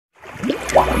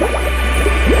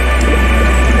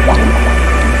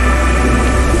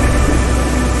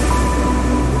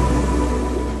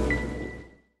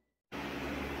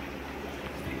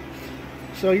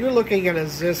So you're looking at a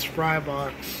Ziss fry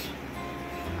box,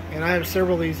 and I have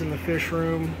several of these in the fish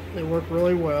room. They work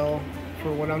really well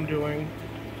for what I'm doing.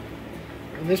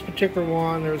 In this particular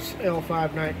one, there's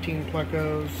L519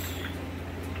 plecos.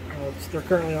 They're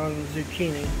currently on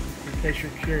zucchini, in case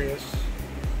you're curious.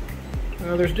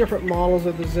 There's different models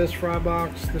of the Ziss fry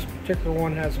box. This particular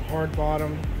one has a hard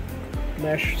bottom,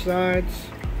 mesh sides,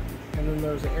 and then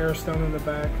there's an air stone in the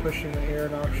back pushing the air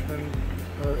and oxygen,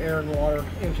 or air and water,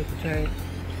 into the tank.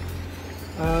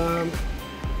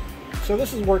 So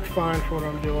this has worked fine for what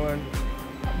I'm doing.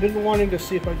 I've been wanting to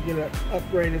see if I can get an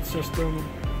upgraded system,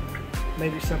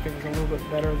 maybe something that's a little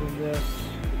bit better than this.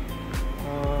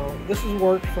 This has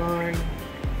worked fine.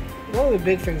 One of the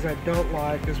big things I don't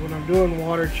like is when I'm doing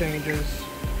water changes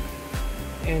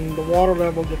and the water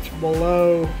level gets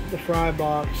below the fry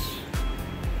box.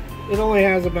 It only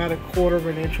has about 1/4 of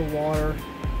an inch of water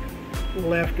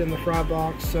left in the fry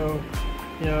box, so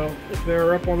you know, if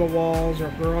they're up on the walls or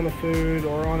if they're on the food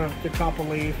or on the top of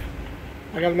leaf,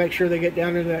 I got to make sure they get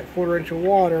down into that 1/4 inch of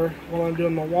water while I'm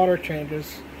doing my water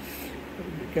changes,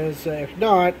 because if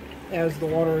not, as the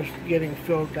water is getting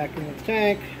filled back in the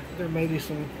tank, there may be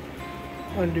some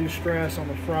undue stress on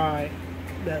the fry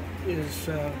that is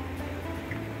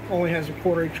only has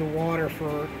 1/4 inch of water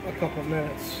for a couple of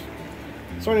minutes.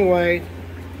 So anyway,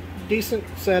 decent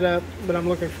setup, but I'm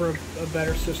looking for a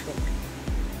better system.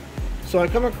 So I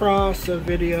come across a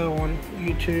video on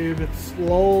YouTube. It's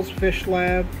Lowell's Fish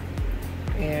Lab,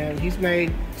 and he's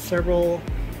made several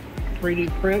 3D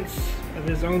prints of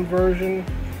his own version.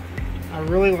 I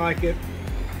really like it.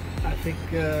 I think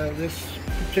this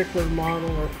particular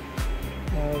model or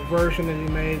version that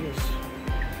he made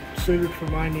is suited for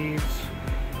my needs.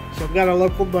 So I've got a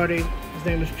local buddy, his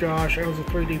name is Josh, owns a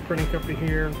 3D printing company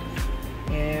here,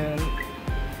 and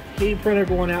he printed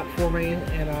one out for me,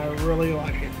 and I really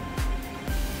like it.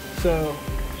 So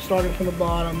starting from the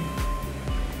bottom,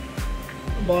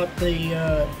 I bought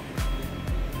the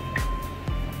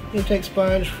intake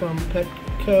sponge from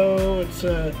Petco. It's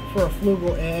for a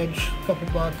flugel edge, a couple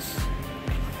bucks.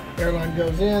 Airline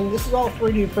goes in. This is all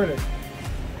 3D printed.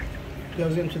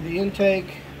 Goes into the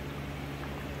intake,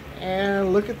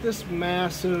 and look at this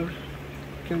massive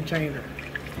container.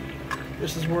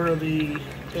 This is where the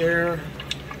air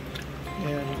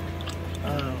and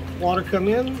water come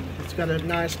in. It's got a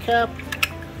nice cap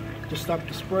to stop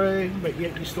the spray, but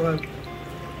yet you still have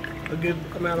a good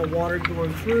amount of water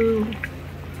going through.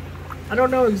 I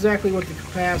don't know exactly what the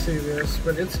capacity of this,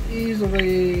 but it's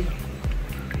easily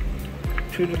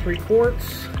 2 to 3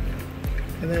 quarts.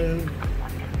 And then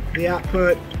the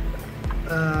output,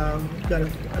 got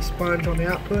a sponge on the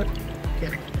output.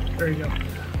 Okay, there you go.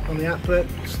 On the output,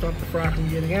 stop the fry from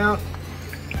getting out.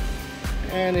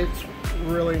 And it's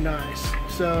really nice.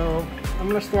 So I'm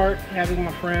going to start having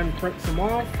my friend print some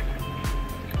off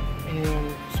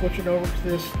and switch it over to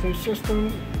this new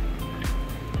system.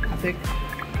 I think,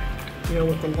 you know,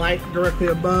 with the light directly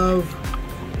above,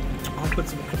 I'll put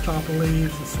some catappa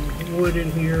leaves and some wood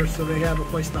in here so they have a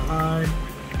place to hide.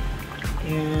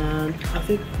 And I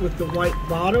think with the white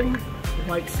bottom, the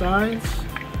white sides,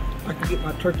 I can get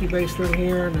my turkey baster in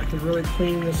here, and I can really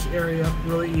clean this area up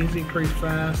really easy, pretty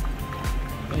fast.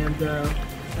 And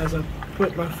as I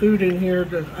put my food in here,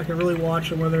 I can really watch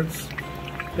them, whether it's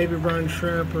maybe brine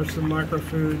shrimp or some micro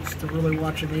foods, to really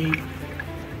watch them eat.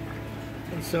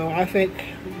 And so I think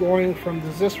going from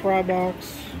the Ziss fry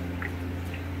box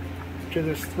to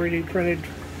this 3D printed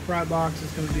fry box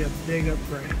is going to be a big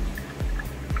upgrade.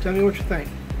 Tell me what you think.